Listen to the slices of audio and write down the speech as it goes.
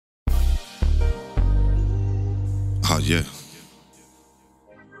Oh, yeah.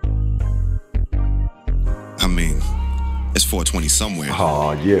 I mean, it's 420 somewhere.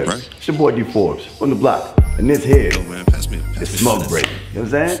 Oh, yeah. Right? It's your boy D Forbs on the block. And this here Man, pass me is smoke break. You know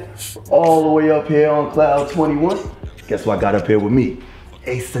what I'm saying? All the way up here on Cloud 21. Guess what I got up here with me?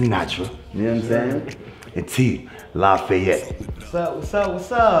 A Sinatra. You know what I'm saying? And T, Lafayette. What's up, what's up,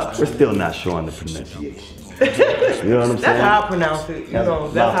 what's up? We're still not sure on the pronunciation. You know what I'm saying? That's how I pronounce it. You know,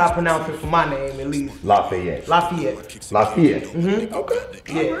 that's how I pronounce it for my name, at least. Lafayette. Lafayette. Lafayette. Mm-hmm. Okay.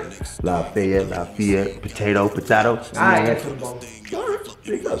 Yeah. Lafayette. Potato. I answer the bone.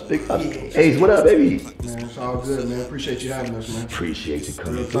 Big ups, big ups. Ace, what up, baby? Man, it's all good, man. Appreciate you having us, man. Appreciate you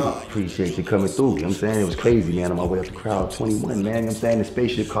coming through. Appreciate you coming through. You know what I'm saying? It was crazy, man. On my way up to Crowd 21, man. You know what I'm saying? The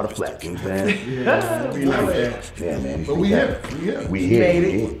spaceship caught a flat. You know what I'm saying? Yeah, we like that. Yeah, man. But we here. We here.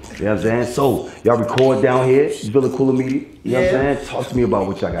 You know what I'm saying? So, y'all record down here, Villa Cooler Media. You know what I'm saying? Talk to me about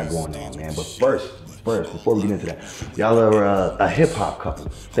what y'all got going on, man. But first, before we get into that, y'all are a hip-hop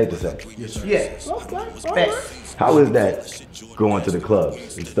couple, safe to say. Yes, sir. Yeah. Okay. How is that going to the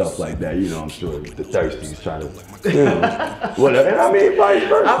clubs and stuff like that? You know, I'm sure the thirsties trying to, you know, whatever. And I mean, vice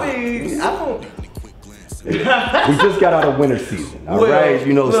versa. I mean, I don't. We just got out of winter season, all right?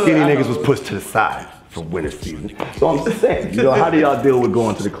 You know, look, skinny niggas was pushed to the side for winter season. So I'm just saying, you know, how do y'all deal with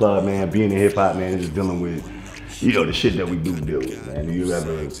going to the club, man, being in hip-hop, man, and just dealing with, you know, the shit that we do deal with, man? Do you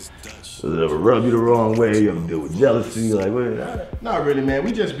ever rub you the wrong way? You ever deal with jealousy? Like, what? Not really, man.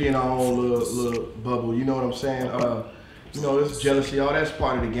 We just be in our own little bubble. You know what I'm saying? You know, this jealousy, all that's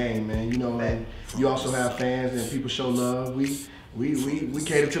part of the game, man. You know, and you also have fans and people show love. We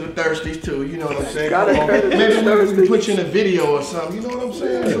cater to the thirsties too. You know what I'm saying? Maybe we put you in a video or something. You know what I'm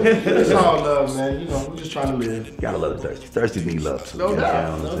saying? So it's all love, man. You know, we're just trying to live. Gotta love the thirsties. Thirsties need love too. No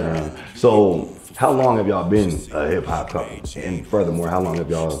doubt. You know what I'm saying? So, how long have y'all been a hip hop couple? And furthermore, how long have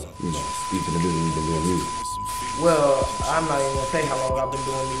y'all, you know, each individually been doing music? Well, I'm not even gonna say how long I've been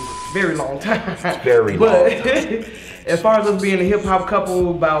doing music. Very long time. Very long time. As far as us being a hip hop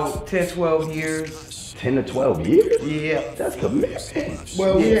couple, about 10, 12 years. 10 to 12 years? Yeah. That's commitment.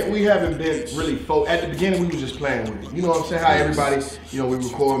 Well, we haven't been really at the beginning. We was just playing with it. You know what I'm saying? How everybody, you know, we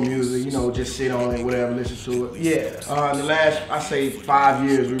record music. You know, just sit on it, whatever, listen to it. Yeah. In the last, I say 5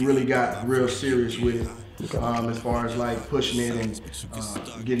 years, we really got real serious with it. Okay. As far as like pushing it and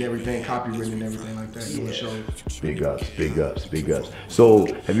getting everything copywritten and everything like that, doing shows. Big ups, big ups, big ups. So,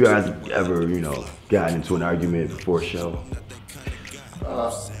 have you guys ever, you know, gotten into an argument before a show?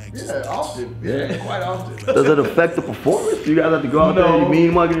 Yeah, often. Yeah, quite often. Does it affect the performance? You guys have to go out there and you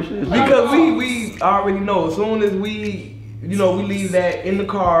mean mugging and shit? Because we already know as soon as we, you know, we leave that in the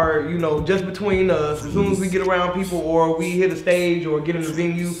car, you know, just between us, as soon as we get around people or we hit a stage or get in the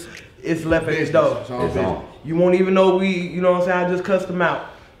venue, it's left at the door. It's on. You won't even know you know what I'm saying, I just cussed them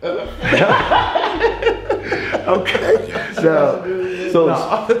out. Okay.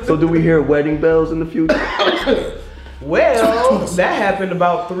 So do we hear wedding bells in the future? Well, that happened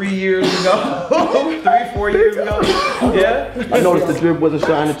about 3 years ago. 3, 4 years ago. Yeah. I noticed the drip wasn't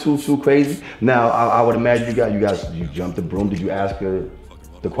shining too crazy. Now I would imagine you jumped the broom. Did you ask her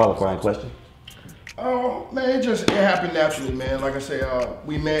the qualifying question? Oh man, it happened naturally, man. Like I say,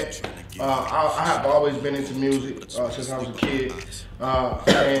 we met. I have always been into music since I was a kid,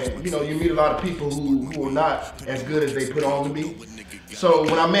 and you know, you meet a lot of people who are not as good as they put on to be. So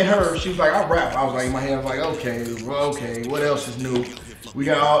when I met her, she was like, "I rap." I was like, in my head, I was like, "Okay, what else is new? We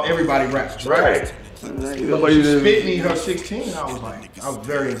got everybody raps, right?" But she spit me her 16. I was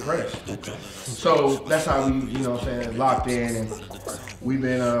very impressed. So that's how we, you know what I'm saying, locked in, and we've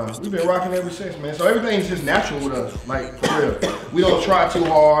been rocking ever since, man. So everything's just natural with us, like for real. We don't try too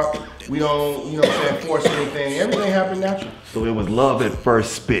hard. We don't, you know what I'm saying, force anything. Everything happened natural. So it was love at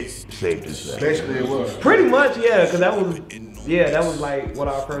first spit, safe to say. Basically it was. Pretty much, yeah, because that was like what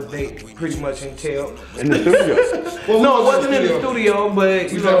our first date pretty much entailed. In the studio? Well, no, it wasn't in the studio, but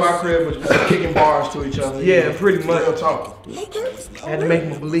we was at my crib, but we was kicking bars to each other. Yeah, pretty much. Real talk. Okay. Had to make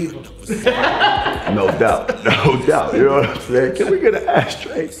him a believer. No doubt, no doubt. You know what I'm saying? Can we get an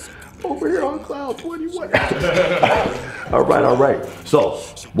ashtray over here on Cloud 21? All right. So,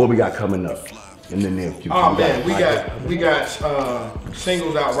 what we got coming up in the near future? Oh man, we got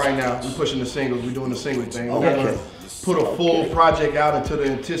singles out right now. We're pushing the singles. We're doing the single thing. We're gonna put a full project out until the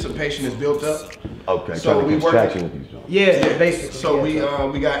anticipation is built up. Okay. So we working with these. Yeah, basically. So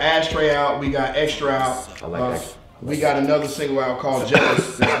we got Ashtray out. We got Extra out. I like Extra. We got another single out called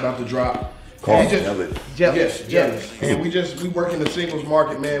Jealous that's about to drop. Jealous. Yes. And we work in the singles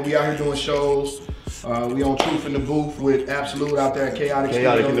market, man. We out here doing shows. We on Truth in the Booth with Absolute out there at Chaotic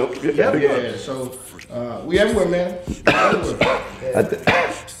Studio. Yeah. So we everywhere, man. Everywhere.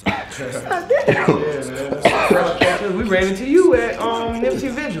 Yeah, man. ran into you at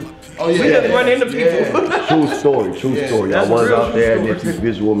Nipsey Vigil. Oh yeah, we just run into people. Yeah. True story. I was out there at Nipsey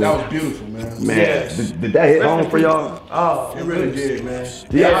Visual, man. That was beautiful, man. Man, Yeah. did that hit home for y'all? Oh, It really did, man.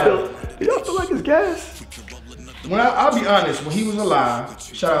 Do y'all feel like it's gas? When I'll be honest, when he was alive,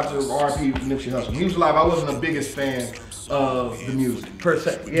 shout out to RP Nipsey Hussle. When he was alive, I wasn't the biggest fan of the music. per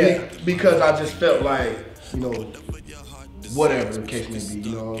se. Yeah. Because I just felt like, whatever the case may be, he's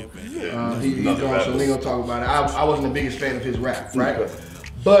doing so we gonna talk about it. I wasn't the biggest fan of his rap, right?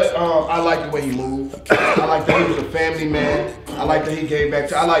 But I like the way he moved. I like that he was a family man. I like that he gave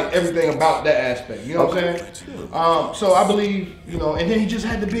back I like everything about that aspect. You know what I'm saying? So I believe, and then he just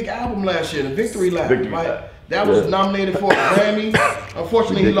had the big album last year, the Victory Lap. That was nominated for a Grammy.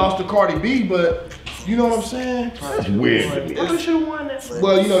 Unfortunately, he lost to Cardi B, but you know what I'm saying? That's weird to me. Well, should have won that.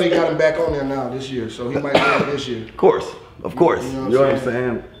 Well, they got him back on there now this year, so he might win it this year. Of course. You know what I'm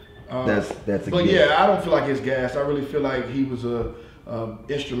saying? That's a But gift. yeah, I don't feel like it's gas. I really feel like he was a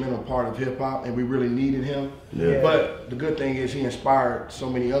instrumental part of hip hop, and we really needed him. Yeah. But the good thing is he inspired so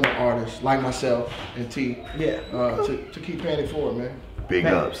many other artists like myself and T. Yeah. To keep paying it forward, man. Big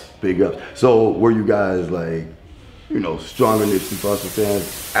ups. So were you guys like, stronger Nipsey Hussle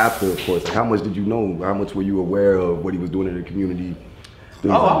fans after, of course? How much did you know? How much were you aware of what he was doing in the community?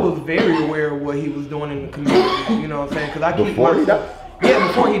 I was very aware of what he was doing in the community. You know what I'm saying? Because I keep Before he died? Yeah,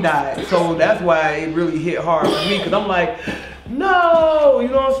 before he died. So that's why it really hit hard for me. Because I'm like, no, you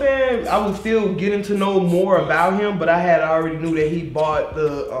know what I'm saying? I was still getting to know more about him, but I already knew that he bought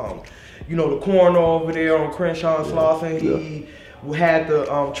the, the corner over there on Crenshaw and Slauson. He had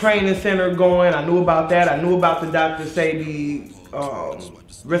the training center going. I knew about that. I knew about the Dr. Sadie,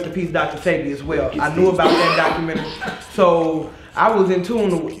 rest in peace, Dr. Sadie as well. I knew about that documentary. So I was in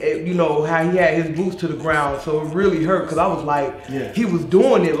tune with, how he had his boots to the ground. So it really hurt because I was like, he was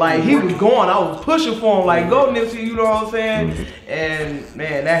doing it. Like, he was going. I was pushing for him, like, go, Nipsey, you know what I'm saying? And,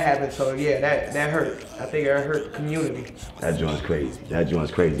 man, that happened. So, yeah, that hurt. I think it hurt the community. That joint's crazy.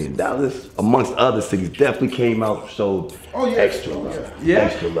 And Dallas, amongst other cities, definitely came out, showed extra love. Yeah.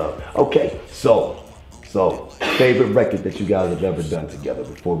 Extra love. Okay, so favorite record that you guys have ever done together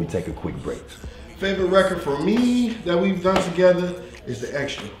before we take a quick break? Favorite record for me that we've done together is The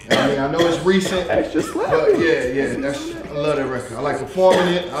Extra. I mean, I know it's recent, Extra slap. but I love that record. I like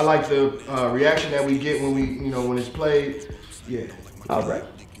performing it. I like the reaction that we get when when it's played. Yeah. All right.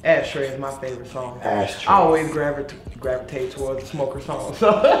 Ashtray is my favorite song. Ashtray. I always gravitate towards the Smoker song. So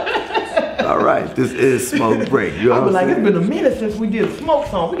All right, this is Smoke Break. You know I what was I'm like, saying? it's been a minute since we did a Smoke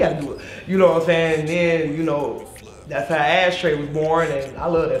song. We gotta do it. You know what I'm saying? And then, that's how Ashtray was born, and I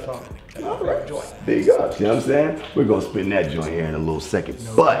love that song. That's my favorite joint. Big ups, you know what I'm saying? We're gonna spin that joint here in a little second.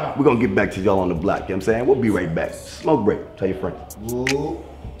 But we're gonna get back to y'all on the block, you know what I'm saying? We'll be right back. Smoke Break, tell your friends.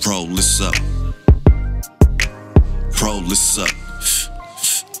 Bro, listen up. Bro, listen up.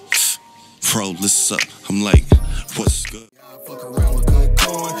 Bro, listen up. I'm like, what's good? Fuck around with good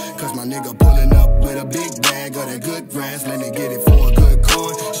corn, cause my nigga pulling up with a big bag of that good grass. Let me get it for a good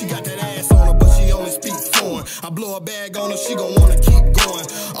corn. She got that ass on her, but she only speaks foreign. I blow a bag on her, she gon' wanna keep going.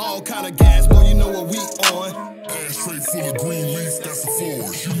 All kind of gas, boy, you know what we on. Ashtray full of green leaf, that's a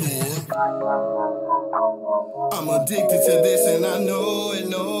Forbs, you know it. I'm addicted to this and I know it.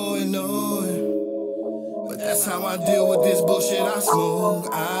 But that's how I deal with this bullshit. I smoke.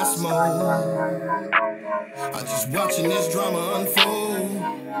 I just watching this drama unfold.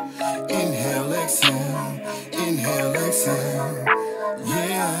 Inhale, exhale,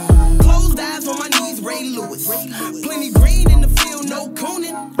 yeah. Closed eyes on my knees, Ray Lewis. Plenty green in the field, no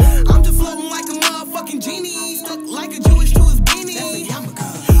cooning. I'm just floating like a motherfucking genie, stuck like a Jewish to his beanie.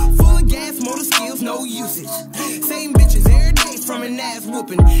 Full of gas, motor skills, no usage. Same bitches every day from an ass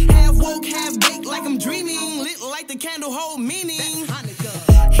whooping. Half woke, half baked like I'm dreaming. Lit like the candle hold meaning.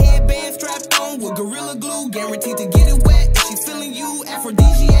 Headband strapped on with Gorilla Glue, guaranteed to get it wet. If she feeling you,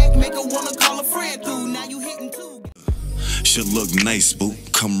 aphrodisiac, make her wanna call a friend through. Now you hitting too. Should look nice, boo.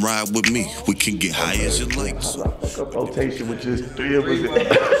 Come ride with me. We can get high as you like. Rotation with just three of us.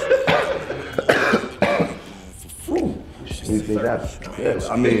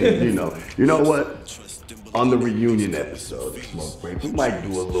 I mean, you know what? On the reunion episode of Smoke Break, we might do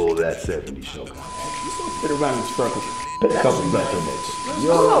a little of that 70s show. We're gonna sit around in circles, pick a couple retro bits. You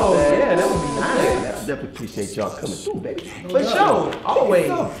know what I'm saying? Yeah, that would be nice. I definitely appreciate y'all coming through, baby. For sure, always.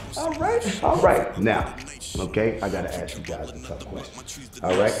 All right. Now, okay, I gotta ask you guys a tough question.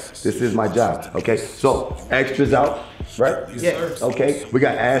 All right, this is my job. Okay, so extras out, right? Yes. Okay, we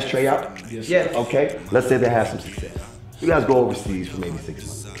got Ashtray out. Yes. Okay, let's say they have some success. You guys go overseas for maybe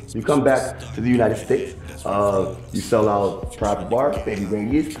 6 months. You come back to the United States. You sell out private bars, baby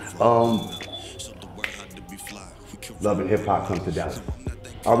radius. Love and Hip Hop comes to Dallas.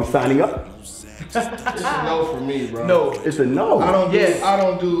 Are we signing up? It's a no for me, bro. No. It's a no. I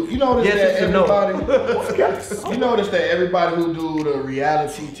don't do. You notice that everybody. You notice that everybody who do the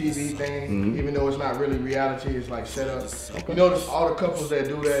reality TV thing, even though it's not really reality, it's like set up. You notice all the couples that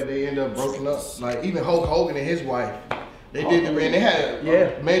do that, they end up broken up. Like even Hulk Hogan and his wife, they did the and they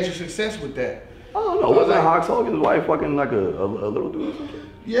had major success with that. Oh no, wasn't Hulk Hogan's wife fucking like a little dude or something?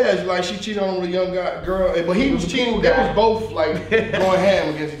 Yeah, it's like she cheated on with a young girl, but he was cheating. They was both like going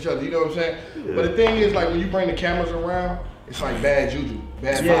ham against each other. You know what I'm saying? Yeah. But the thing is, like when you bring the cameras around, it's like bad juju,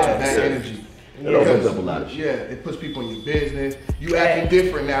 bad vibes, bad energy. It opens up a lot of shit. Yeah, it puts people in your business. You acting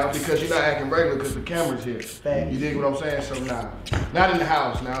different now because you're not acting regular because the camera's here. You dig what I'm saying? So nah, not in the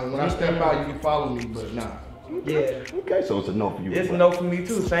house. Now when I step out, you can follow me, but nah. Yeah. Okay, so it's a no for you. It's a no for me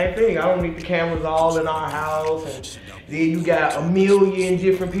too. Same thing. I don't need the cameras all in our house, and then you got a million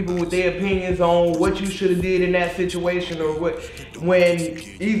different people with their opinions on what you should have did in that situation or what. When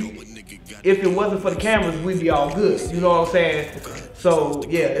if it wasn't for the cameras, we'd be all good. You know what I'm saying? So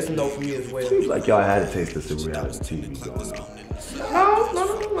yeah, it's a no for me as well. Seems like y'all had a taste of some reality TV going on.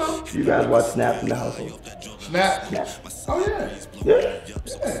 No. You guys watch Snap in the household? Snap. Oh yeah. Yeah.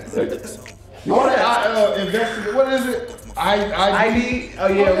 All that investigate. What is it? ID. Oh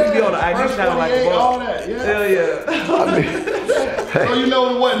yeah, we be on the ID sound like a ball. All that. Yeah. Hell yeah. So you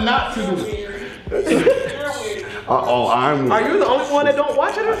know what not to do. Are you the only one that don't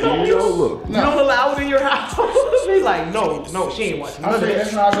watch it or something? You don't look. You don't allow it in your house? Be like, no, she ain't watching. I say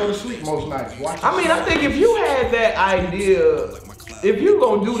that's how I go to sleep most nights. I think if you had that idea, if you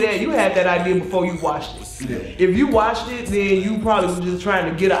gonna do that, you had that idea before you watched it. Yeah. If you watched it, then you probably was just trying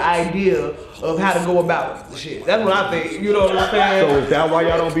to get an idea of how to go about it. Shit, that's what I think. You know what I'm saying? So is that why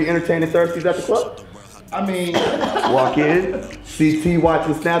y'all don't be entertaining Thursdays at the club? I mean, walk in, CT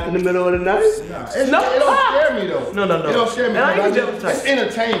watching Snap in the middle of the night? Nah, it don't scare me though. No. It don't scare me. It's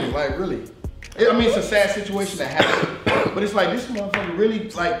entertaining, like really. It's a sad situation that happened, but it's like this motherfucker really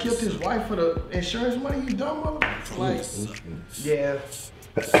like killed his wife for the insurance money. You dumb motherfucker. Like, yeah.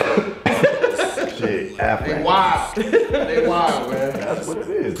 Shit, they wild. They wild, man. That's what it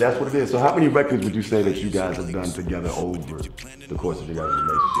is. That's what it is. So how many records would you say that you guys have done together over the course of your guys'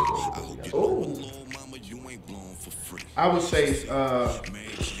 relationship? Oh. I would say,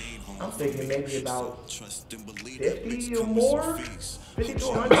 I'm thinking maybe about 50 or more. 50 to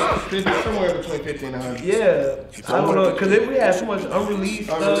 100. Somewhere between 50 and 100. Yeah. I don't know, because if we have so much unreleased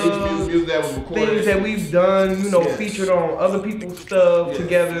music that was recorded. Things that we've done, featured on other people's stuff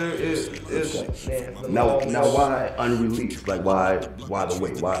together. Now why unreleased? Like why the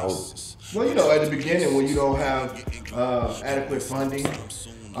wait? Why hold? Well, at the beginning when you don't have adequate funding,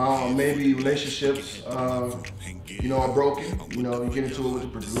 maybe relationships, are broken. You get into it with the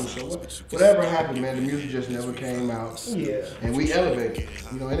producer. Whatever happened, man, the music just never came out. Yeah. And we elevated. It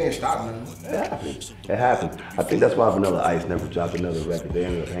didn't stop nothing. It happened. I think that's why Vanilla Ice never dropped another record. They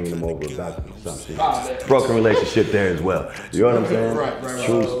ended up hanging them over about some shit. Broken relationship there as well. You know what I'm saying? Right.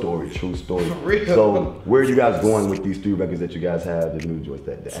 True story. So where are you guys going with these 3 records that you guys have, the new joints,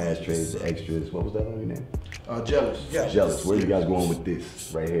 the ashtrays, the extras? What was that on your name? Jealous. Yeah. Jealous. Where are you guys going with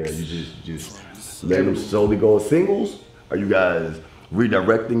this right here? You just letting them solely go as singles? Are you guys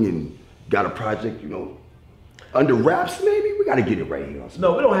redirecting and got a project, under wraps maybe? We gotta get it right here.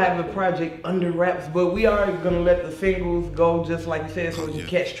 No, we don't have a project under wraps, but we are gonna let the singles go just like you said so we can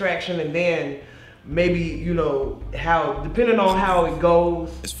catch traction, and then maybe, depending on how it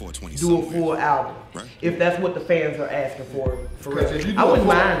goes, do a full album. If that's what the fans are asking for real. I wouldn't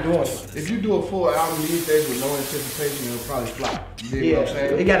mind doing it. If you do a full album these days with no anticipation, it'll probably flop. You know what I'm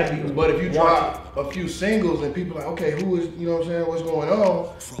saying? It gotta be. But if you drop a few singles and people are like, okay, who is, what's going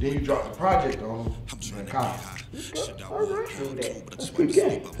on? Then you drop the project on them and copy. All right. That's a good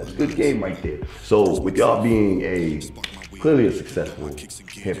game. That's a good game right there. So with y'all being clearly a successful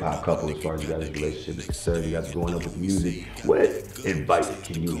hip-hop couple as far as you guys' relationship is concerned, you guys are growing up with music, what advice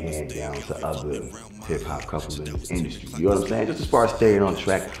can you hand down to other hip-hop couples in this industry? You know what I'm saying? Just as far as staying on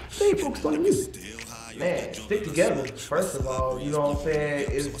track, stay focused on the music. Man, stick together, first of all, you know what I'm saying?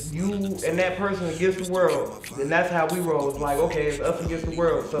 It's you and that person against the world, and that's how we roll. It's like, okay, it's us against the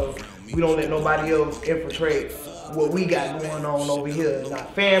world, so we don't let nobody else infiltrate what we got going on over here.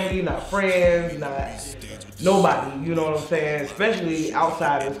 Not family, not friends, not nobody, you know what I'm saying? Especially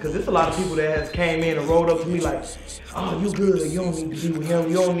outsiders, because there's a lot of people that has came in and rolled up to me like, oh, you good, you don't need to be with him,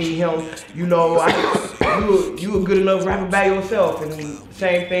 you don't need him, you a good enough rapper by yourself, and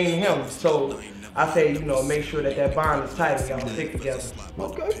same thing to him. So I say, make sure that bond is tight and y'all stick together.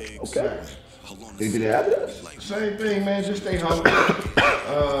 Okay. Anything to add to that? Same thing, man. Just stay humble.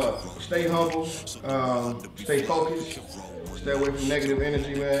 stay humble, stay focused, stay away from negative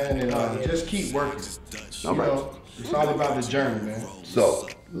energy, man, and just keep working. All right. It's all about the journey, man. So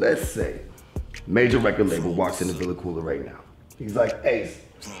let's say major record label walks into Villa Cooler right now. He's like, Ace,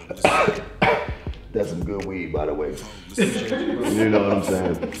 that's some good weed, by the way. You know what I'm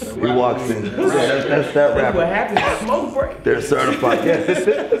saying? He walks in. That's that rapper. What happens at smoke break? They're certified. Yeah, this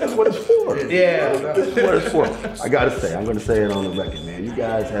is what it's for. Yeah. This is what it's for. I gotta say, I'm gonna say it on the record, man. You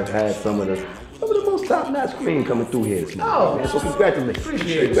guys have had some of the most top-notch cream coming through here this morning, man. So congratulations.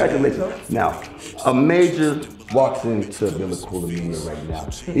 Appreciate it. Congratulations. Now, a major walks into Villa Cooler Media right now.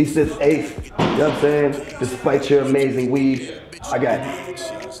 He says, Ace, you know what I'm saying? Despite your amazing weed, I got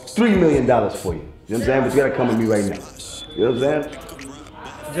 $3 million for you. You know what I'm saying? But you gotta come with me right now. You know what I'm saying?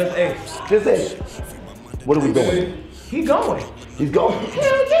 Just Ace. Just Ace. What are we doing? He going. He's going?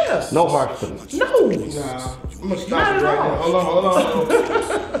 Hell yeah. No hard feelings. No. Nah, I'm gonna stop you right now. Hold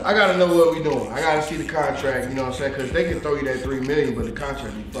on. I gotta know what we doing. I gotta see the contract, you know what I'm saying? Because they can throw you that $3 million, but the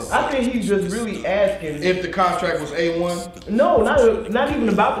contract be fucked. I think he's just really asking. If the contract was A1? No, not even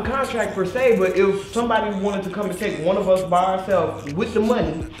about the contract per se, but if somebody wanted to come and take one of us by ourselves with the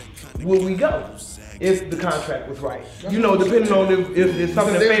money, would we go? If the contract was right. You know, depending on if it's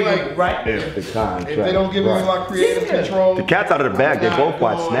something favorable, like, right? If the contract. If they don't give me my creative control. The cat's out of the bag, they both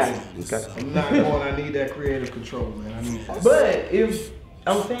watch Snap. Okay. I'm not going, I need that creative control, man. I need that. But if,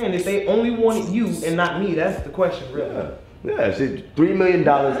 I'm saying, if they only wanted you and not me, that's the question, really. Yeah, it's $3 million.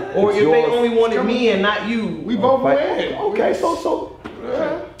 Or if they only wanted me and not you. We both win. Okay, so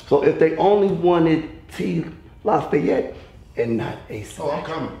if they only wanted T. Lafayette and not Ace. Oh, I'm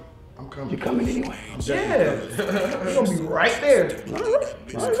coming. You're coming anyway. Yeah. We're gonna be right there.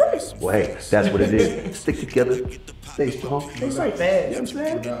 All right. Well, hey, that's what it is. Stick together, stay strong, stay right there. You know what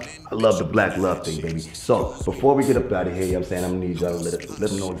I'm saying? I love the black love thing, baby. So, before we get up out of here, you know what I'm saying, I'm gonna need y'all to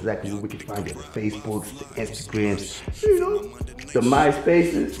let them know exactly where we can find you. The Facebooks, the Instagrams, you know, the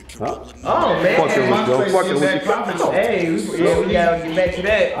MySpaces. Huh? Oh, man. Fucking with you. Hey, we gotta get back to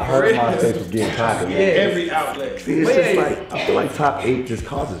that. I heard MySpace was getting popular. Yeah. Every outlet. See, it's just like, I feel like top 8 just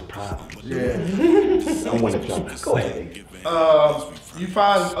causes problems. Yeah. I want to jump. Go ahead. You can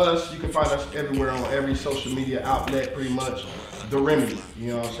find us everywhere on every social media outlet, pretty much. The Remedy, you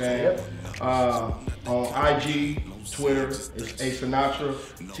know what I'm saying? On IG, Twitter, it's A Sinatra,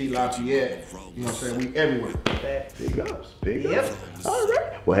 T Lafayette, you know what I'm saying? We everywhere. Big ups, big ups. All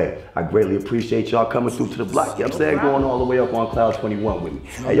right. Well, hey, I greatly appreciate y'all coming through to the block. You know what I'm saying? Going all the way up on Cloud 21 with me.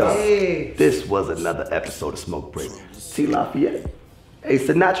 Hey, y'all, this was another episode of Smoke Break. T Lafayette, A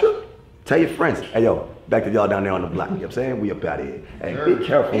Sinatra, tell your friends. Hey, yo, back to y'all down there on the block. You know what I'm saying? We up out of here. Hey, be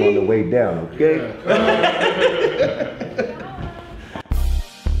careful on the way down, okay?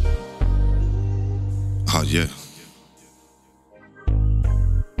 Oh, yeah.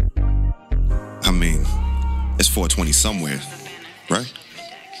 I mean, it's 420 somewhere, right?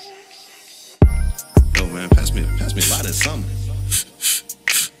 Yo, man, pass me a lot of something.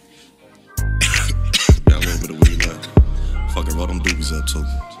 Got a little bit of weed left. Fucking roll them doobies up, too.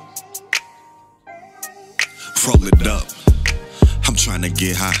 Roll it up. I'm trying to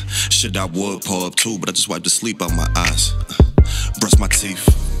get high. Shit, I would pull up, too, but I just wiped the sleep out my eyes. Brush my teeth.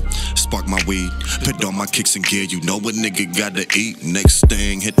 Spark my weed, put on my kicks and gear. You know what nigga gotta eat. Next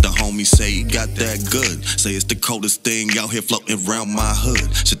thing, hit the homie, say he got that good. Say it's the coldest thing out here floating around my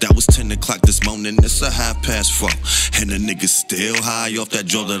hood. Shit, that was 10 o'clock this morning, it's a 4:30. And the nigga still high off that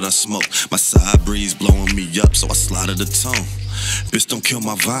draw that I smoke. My side breeze blowing me up, so I slotted the tone. Bitch, don't kill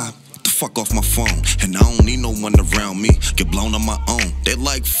my vibe. Get the fuck off my phone. And I don't need no one around me. Get blown on my own. They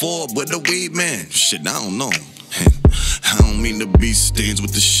like Forbs with the weed man. Shit, I don't know. I don't mean to be stains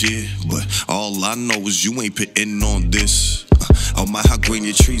with the shit, but all I know is you ain't pitting on this. Oh my, how green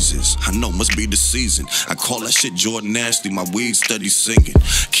your trees is. I know, must be the season. I call that shit Jordan Nasty, my weed steady singing.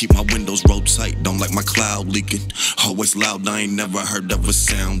 Keep my windows rolled tight, don't like my cloud leaking. Always loud, I ain't never heard of a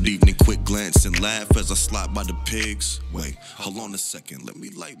sound evening. Quick glance and laugh as I slide by the pigs. Wait, hold on a second, let me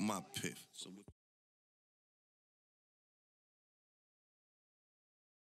light my piff.